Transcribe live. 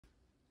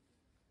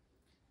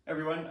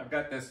Everyone, I've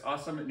got this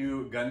awesome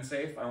new gun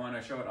safe. I want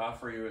to show it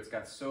off for you. It's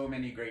got so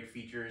many great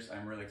features.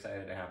 I'm really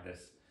excited to have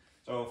this.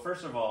 So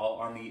first of all,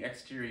 on the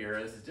exterior,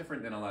 this is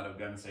different than a lot of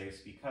gun safes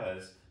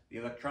because the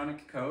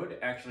electronic code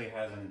actually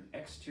has an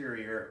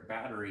exterior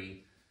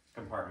battery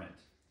compartment.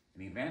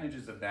 And the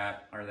advantages of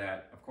that are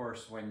that, of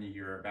course, when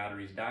your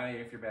batteries die,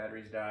 if your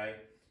batteries die,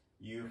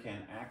 you can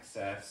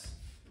access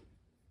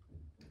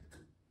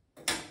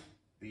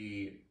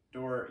the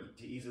door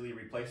to easily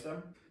replace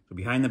them. So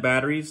behind the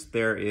batteries,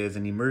 there is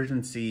an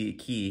emergency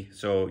key,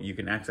 so you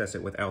can access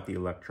it without the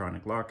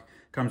electronic lock.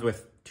 Comes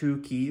with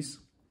 2 keys.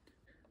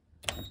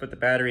 Put the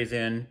batteries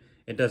in.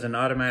 It does an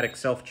automatic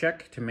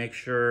self-check to make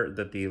sure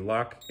that the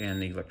lock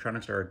and the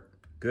electronics are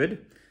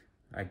good.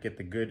 I get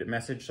the good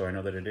message, so I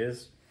know that it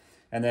is.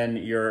 And then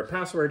your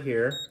password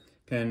here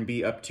can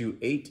be up to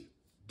 8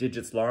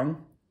 digits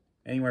long,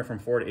 anywhere from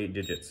 4 to 8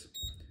 digits.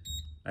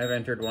 I've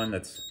entered one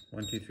that's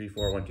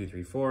 1234,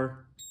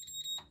 1234.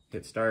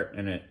 Hit start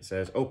and it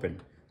says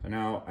open. So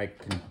now I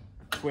can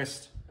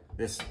twist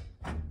this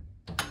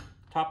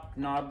top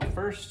knob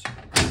first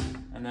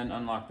and then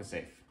unlock the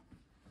safe.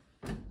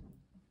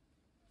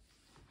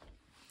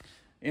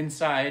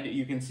 Inside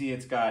you can see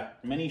it's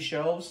got many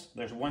shelves.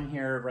 There's one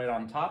here right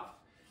on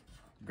top.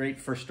 Great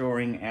for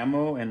storing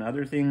ammo and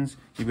other things.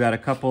 You've got a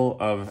couple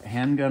of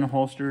handgun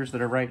holsters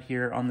that are right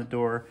here on the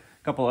door.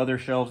 A couple other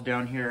shelves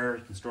down here.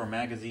 You can store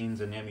magazines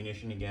and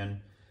ammunition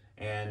again.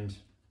 And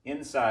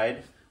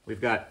inside,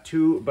 we've got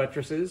 2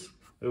 buttresses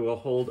that will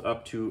hold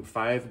up to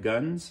 5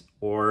 guns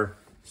or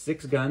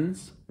 6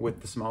 guns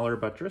with the smaller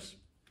buttress.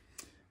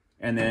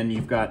 And then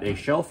you've got a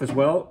shelf as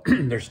well.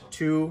 There's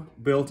 2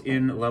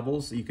 built-in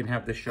levels that you can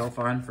have this shelf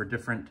on for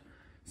different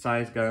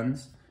size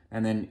guns.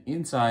 And then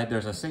inside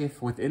there's a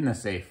safe within the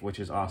safe, which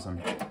is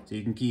awesome. So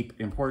you can keep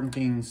important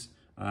things,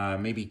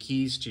 maybe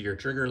keys to your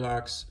trigger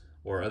locks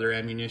or other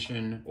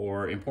ammunition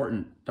or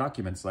important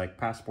documents like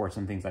passports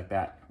and things like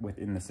that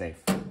within the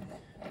safe.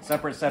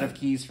 Separate set of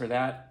keys for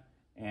that,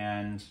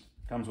 and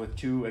comes with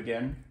 2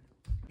 again.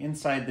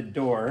 Inside the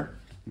door,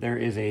 there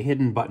is a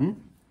hidden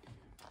button,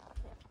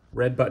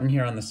 red button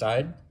here on the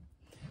side.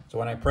 So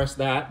when I press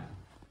that,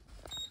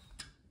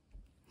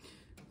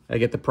 I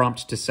get the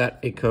prompt to set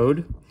a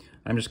code.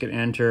 I'm just going to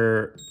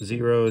enter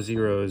 000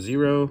 000 000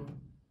 0.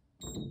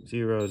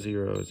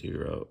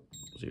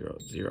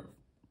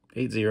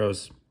 8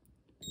 zeros.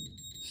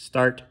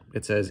 Start.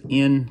 It says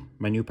in.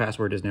 My new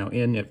password is now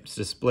in. It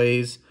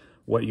displays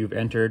what you've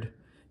entered,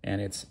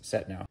 and it's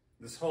set now.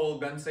 This whole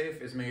gun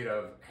safe is made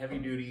of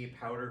heavy-duty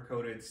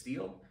powder-coated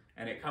steel,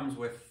 and it comes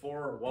with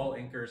 4 wall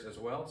anchors as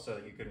well, so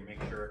that you can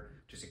make sure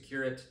to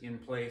secure it in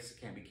place.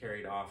 It can't be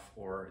carried off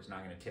or is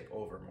not going to tip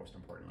over, most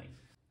importantly.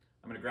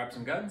 I'm going to grab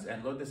some guns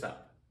and load this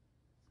up.